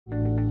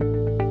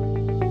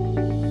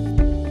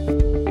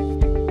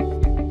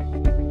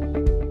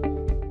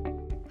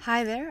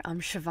Hi there,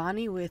 I'm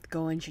Shivani with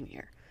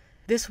GoEngineer.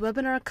 This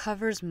webinar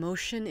covers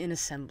motion in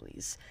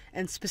assemblies,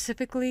 and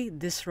specifically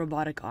this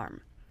robotic arm.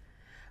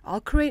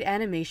 I'll create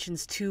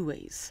animations two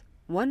ways.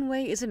 One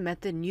way is a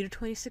method new to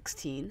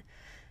 2016,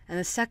 and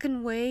the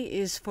second way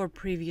is for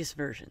previous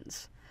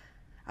versions.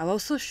 I'll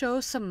also show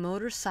some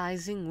motor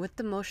sizing with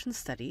the motion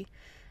study,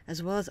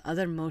 as well as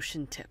other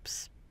motion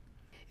tips.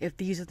 If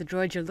these are the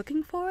droids you're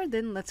looking for,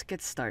 then let's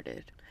get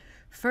started.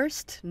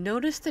 First,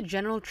 notice the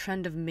general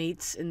trend of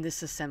mates in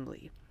this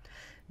assembly.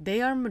 They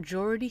are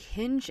majority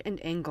hinge and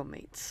angle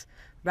mates,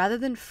 rather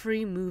than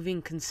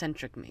free-moving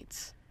concentric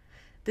mates.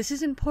 This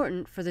is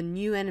important for the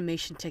new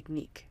animation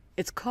technique.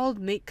 It's called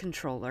Mate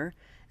Controller,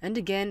 and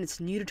again, it's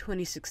new to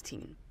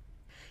 2016.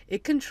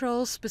 It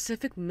controls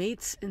specific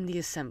mates in the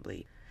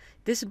assembly.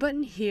 This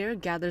button here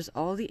gathers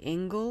all the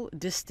angle,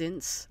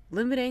 distance,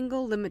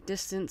 limit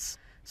distance,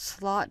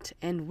 slot,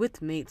 and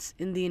width mates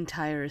in the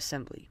entire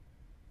assembly.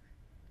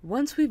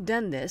 Once we've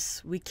done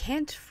this, we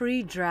can't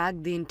free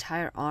drag the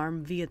entire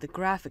arm via the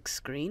graphics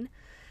screen.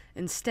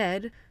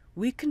 Instead,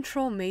 we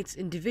control mates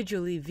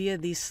individually via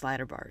these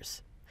slider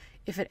bars.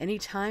 If at any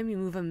time you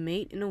move a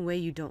mate in a way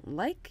you don't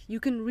like, you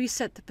can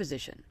reset the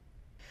position.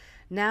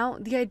 Now,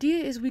 the idea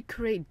is we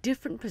create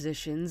different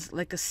positions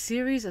like a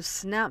series of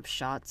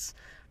snapshots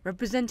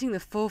representing the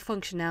full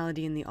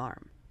functionality in the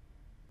arm.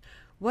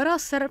 What I'll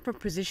set up for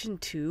position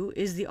 2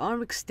 is the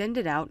arm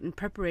extended out in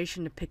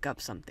preparation to pick up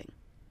something.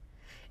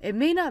 It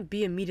may not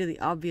be immediately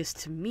obvious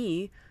to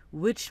me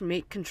which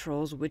mate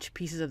controls which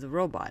pieces of the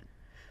robot,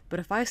 but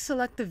if I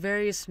select the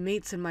various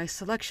mates in my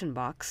selection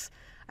box,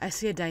 I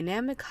see a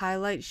dynamic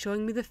highlight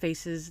showing me the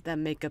faces that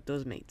make up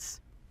those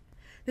mates.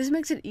 This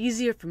makes it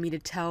easier for me to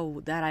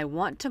tell that I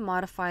want to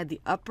modify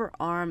the upper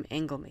arm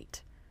angle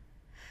mate.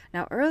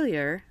 Now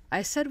earlier,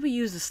 I said we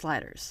use the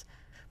sliders,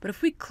 but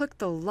if we click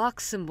the lock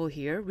symbol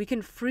here, we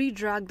can free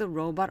drag the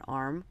robot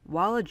arm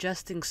while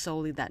adjusting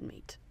solely that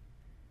mate.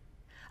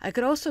 I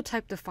could also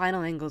type the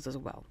final angles as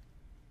well.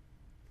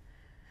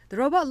 The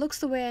robot looks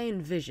the way I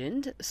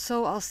envisioned,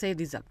 so I'll save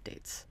these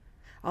updates.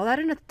 I'll add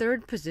in a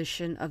third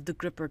position of the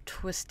gripper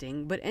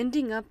twisting, but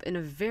ending up in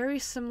a very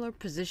similar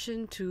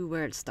position to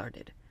where it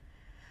started.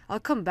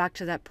 I'll come back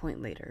to that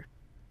point later.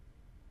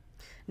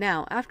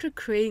 Now, after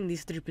creating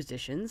these three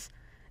positions,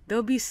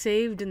 they'll be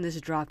saved in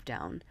this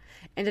drop-down,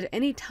 and at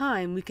any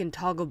time we can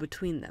toggle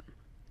between them.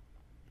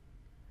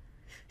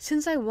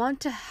 Since I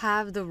want to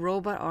have the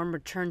robot arm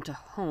return to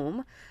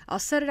home, I'll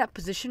set it at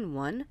position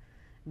 1,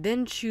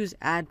 then choose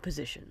Add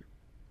Position.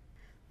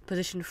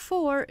 Position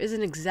 4 is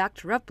an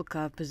exact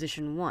replica of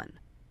position 1.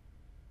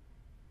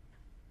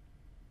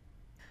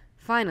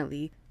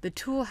 Finally, the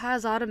tool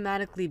has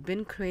automatically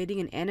been creating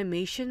an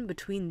animation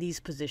between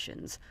these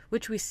positions,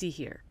 which we see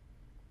here.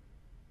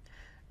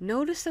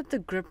 Notice that the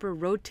gripper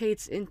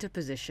rotates into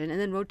position and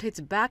then rotates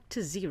back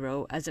to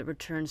 0 as it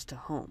returns to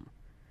home.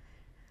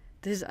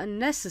 This is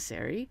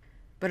unnecessary,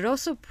 but it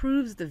also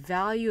proves the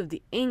value of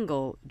the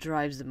angle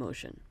drives the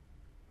motion.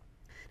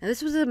 Now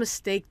this was a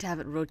mistake to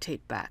have it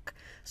rotate back,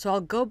 so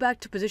I'll go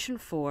back to position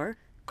 4,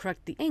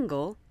 correct the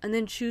angle, and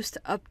then choose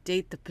to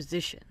update the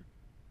position.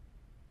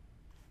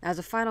 As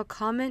a final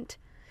comment,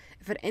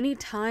 if at any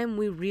time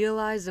we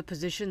realize the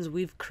positions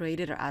we've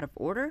created are out of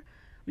order,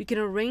 we can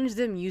arrange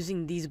them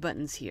using these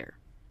buttons here.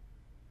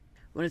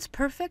 When it's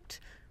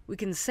perfect, we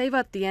can save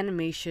out the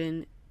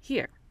animation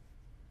here.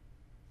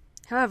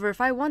 However,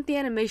 if I want the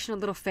animation a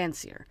little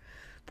fancier,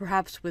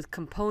 perhaps with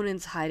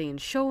components hiding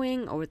and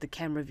showing, or with the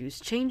camera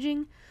views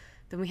changing,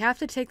 then we have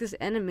to take this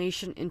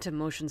animation into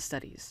motion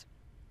studies.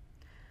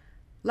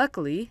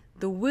 Luckily,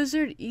 the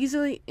wizard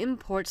easily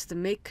imports the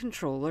Make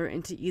controller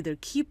into either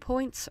key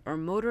points or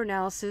motor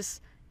analysis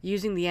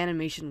using the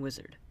animation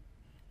wizard.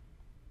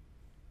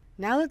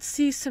 Now let's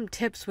see some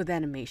tips with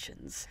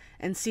animations,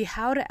 and see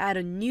how to add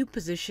a new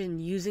position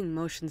using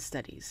motion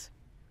studies.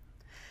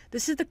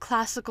 This is the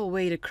classical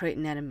way to create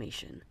an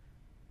animation.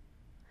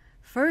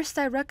 First,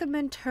 I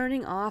recommend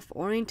turning off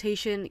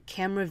orientation,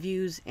 camera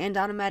views, and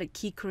automatic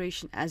key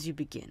creation as you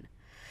begin.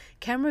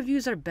 Camera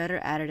views are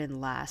better added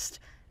in last,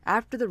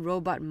 after the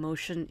robot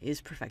motion is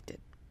perfected.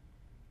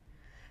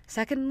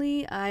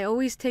 Secondly, I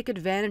always take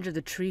advantage of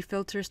the tree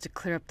filters to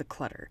clear up the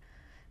clutter.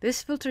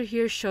 This filter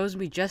here shows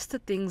me just the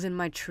things in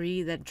my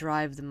tree that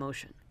drive the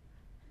motion.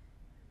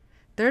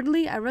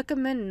 Thirdly, I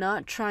recommend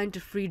not trying to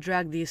free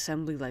drag the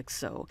assembly like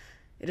so.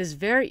 It is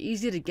very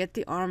easy to get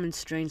the arm in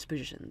strange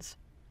positions.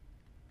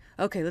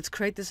 Okay, let's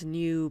create this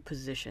new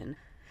position.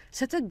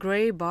 Set the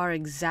gray bar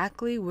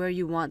exactly where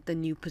you want the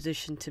new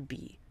position to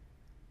be.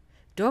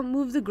 Don't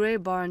move the gray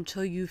bar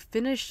until you've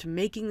finished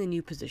making the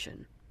new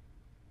position.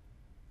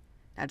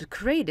 Now to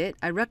create it,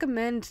 I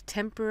recommend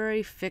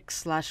temporary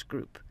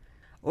fix/group,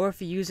 or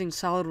if you're using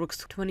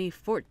SOLIDWORKS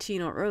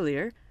 2014 or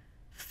earlier,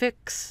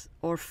 fix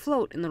or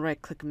float in the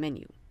right-click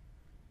menu.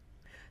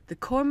 The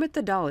core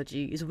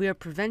methodology is we are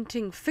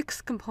preventing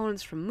fixed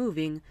components from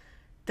moving,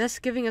 thus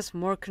giving us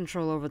more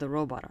control over the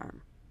robot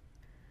arm.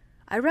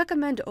 I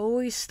recommend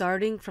always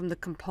starting from the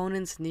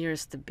components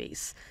nearest the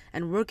base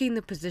and working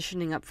the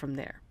positioning up from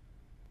there.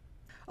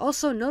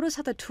 Also, notice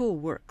how the tool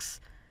works.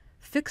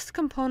 Fixed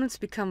components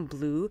become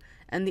blue,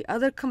 and the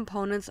other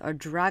components are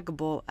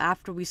draggable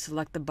after we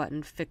select the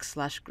button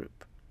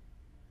Fix/Group.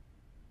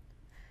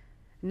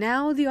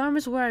 Now the arm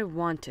is where I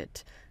want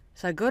it,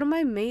 so I go to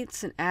my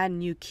mates and add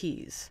new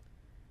keys.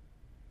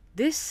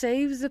 This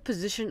saves the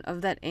position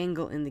of that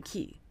angle in the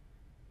key.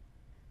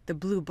 The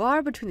blue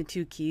bar between the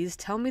two keys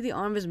tell me the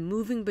arm is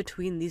moving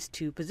between these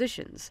two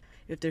positions.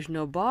 If there's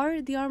no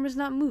bar, the arm is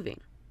not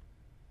moving.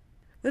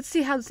 Let's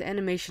see how this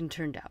animation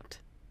turned out.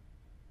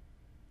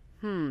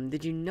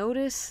 Did you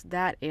notice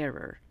that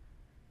error?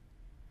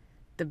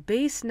 The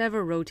base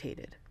never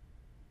rotated.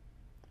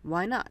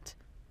 Why not?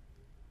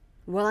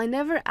 Well, I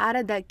never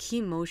added that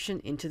key motion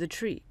into the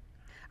tree.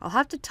 I'll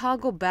have to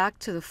toggle back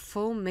to the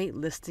full mate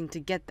listing to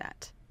get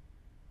that.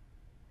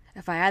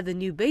 If I add the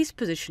new base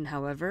position,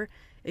 however,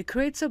 it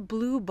creates a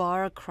blue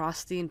bar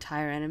across the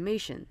entire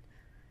animation.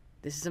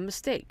 This is a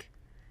mistake,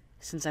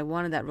 since I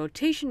wanted that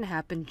rotation to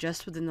happen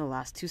just within the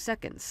last 2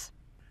 seconds.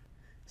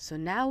 So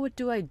now what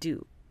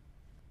do?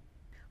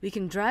 We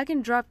can drag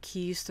and drop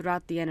keys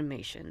throughout the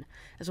animation,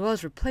 as well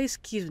as replace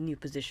keys with new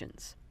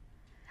positions.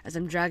 As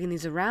I'm dragging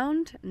these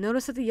around,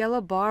 notice that the yellow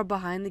bar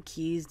behind the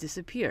keys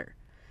disappear.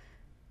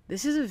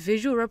 This is a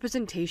visual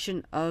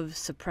representation of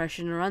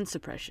suppression or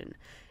unsuppression.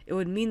 It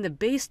would mean the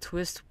base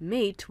twist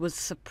mate was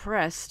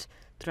suppressed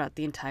throughout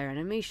the entire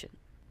animation.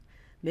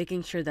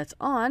 Making sure that's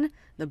on,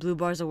 the blue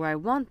bars are where I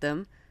want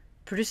them,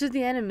 produces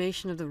the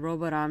animation of the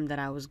robot arm that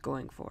I was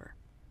going for.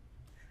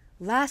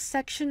 Last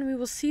section, we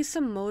will see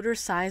some motor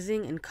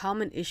sizing and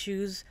common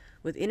issues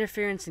with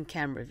interference in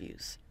camera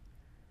views.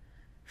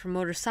 For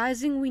motor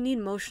sizing, we need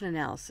motion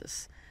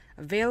analysis,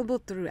 available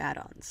through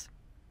add-ons.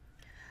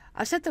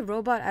 I've set the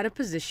robot at a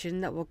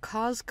position that will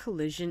cause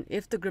collision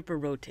if the gripper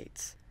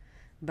rotates.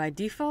 By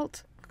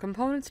default,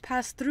 components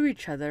pass through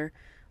each other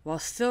while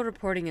still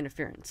reporting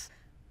interference.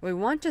 We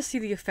want to see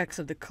the effects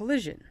of the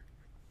collision.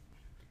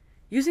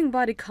 Using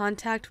body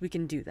contact, we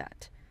can do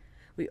that.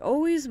 We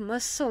always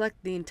must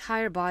select the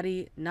entire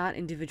body, not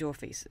individual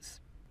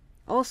faces.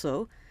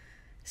 Also,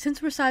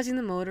 since we're sizing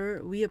the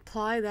motor, we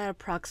apply that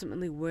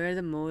approximately where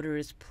the motor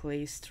is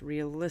placed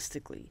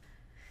realistically.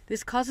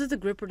 This causes the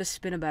gripper to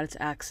spin about its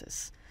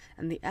axis,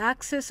 and the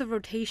axis of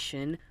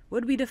rotation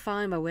would be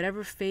defined by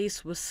whatever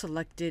face was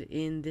selected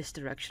in this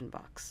direction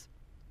box.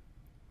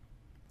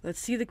 Let's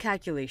see the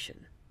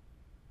calculation.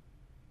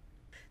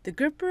 The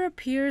gripper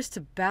appears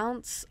to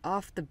bounce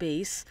off the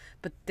base,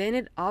 but then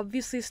it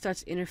obviously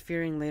starts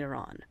interfering later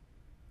on.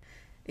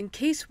 In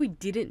case we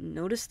didn't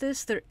notice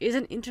this, there is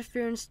an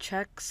interference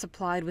check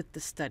supplied with the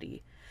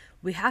study.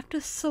 We have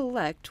to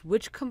select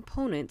which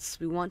components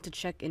we want to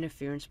check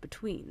interference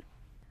between.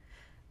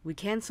 We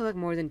can select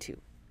more than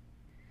 2.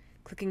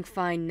 Clicking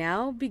Find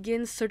Now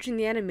begins searching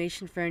the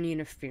animation for any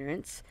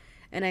interference,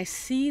 and I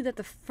see that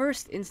the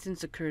first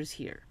instance occurs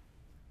here.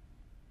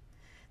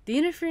 The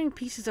interfering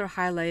pieces are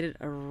highlighted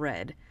a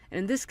red,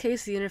 and in this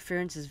case the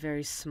interference is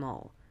very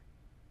small.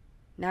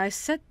 Now I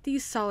set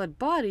these solid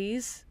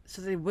bodies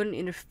so they wouldn't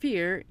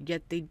interfere,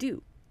 yet they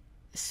do,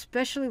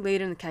 especially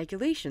later in the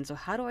calculation. So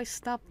how do I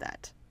stop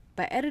that?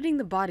 By editing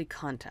the body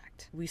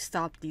contact, we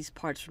stop these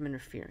parts from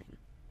interfering.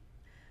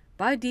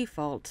 By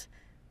default,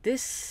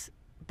 this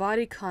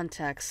body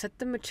contact set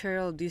the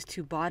material of these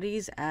two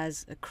bodies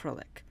as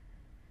acrylic.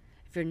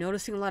 If you're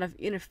noticing a lot of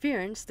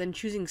interference, then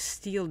choosing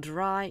steel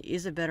dry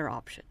is a better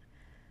option.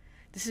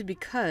 This is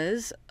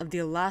because of the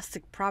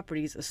elastic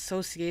properties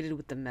associated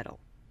with the metal.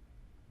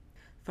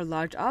 For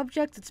large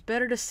objects, it's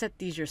better to set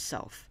these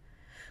yourself.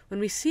 When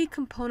we see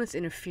components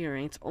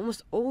interfering, it's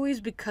almost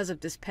always because of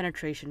this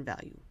penetration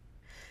value.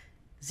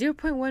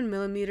 0.1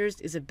 millimeters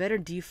is a better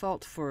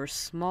default for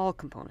small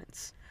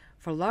components.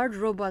 For large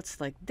robots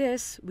like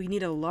this, we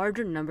need a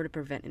larger number to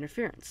prevent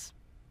interference.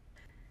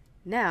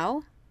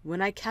 Now,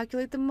 when I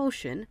calculate the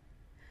motion,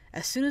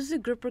 as soon as the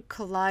gripper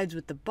collides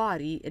with the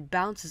body, it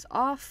bounces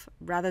off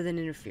rather than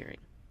interfering.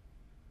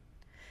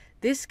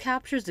 This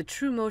captures the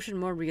true motion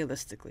more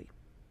realistically.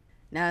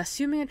 Now,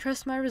 assuming I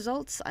trust my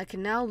results, I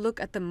can now look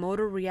at the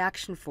motor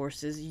reaction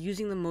forces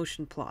using the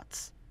motion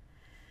plots.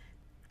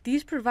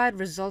 These provide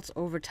results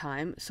over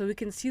time, so we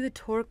can see the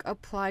torque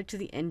applied to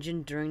the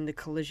engine during the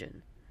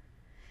collision.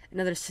 In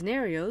other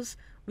scenarios,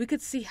 we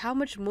could see how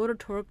much motor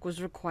torque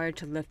was required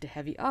to lift a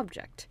heavy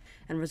object,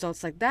 and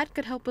results like that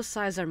could help us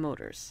size our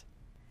motors.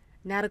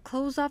 Now, to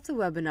close off the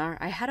webinar,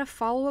 I had a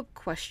follow-up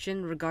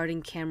question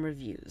regarding camera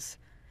views.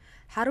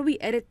 How do we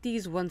edit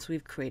these once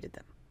we've created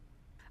them?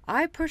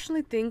 I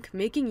personally think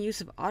making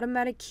use of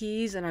automatic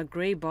keys and our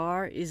gray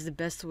bar is the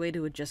best way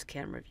to adjust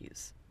camera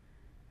views.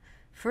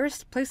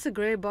 First, place the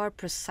gray bar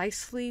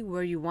precisely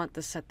where you want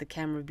to set the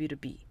camera view to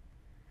be.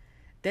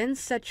 Then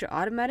set your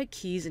automatic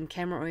keys and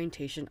camera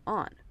orientation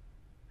on.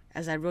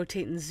 As I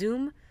rotate and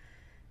zoom,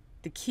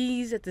 the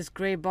keys at this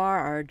gray bar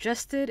are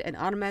adjusted and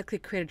automatically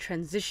create a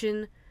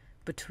transition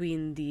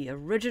between the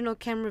original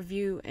camera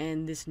view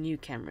and this new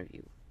camera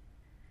view.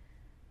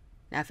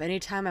 Now, if any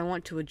time I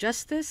want to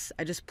adjust this,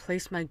 I just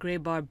place my gray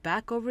bar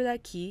back over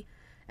that key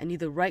and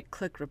either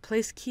right-click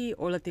Replace Key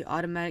or let the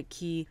automatic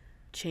key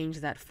change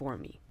that for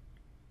me.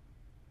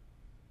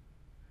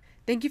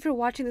 Thank you for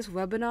watching this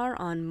webinar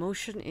on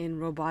motion in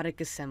robotic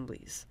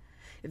assemblies.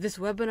 If this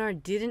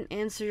webinar didn't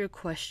answer your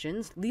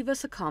questions, leave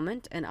us a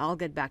comment and I'll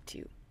get back to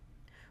you.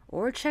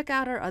 Or check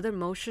out our other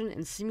motion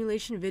and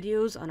simulation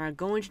videos on our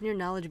GoEngineer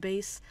knowledge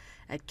base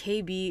at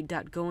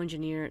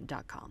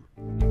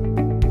kb.goengineer.com.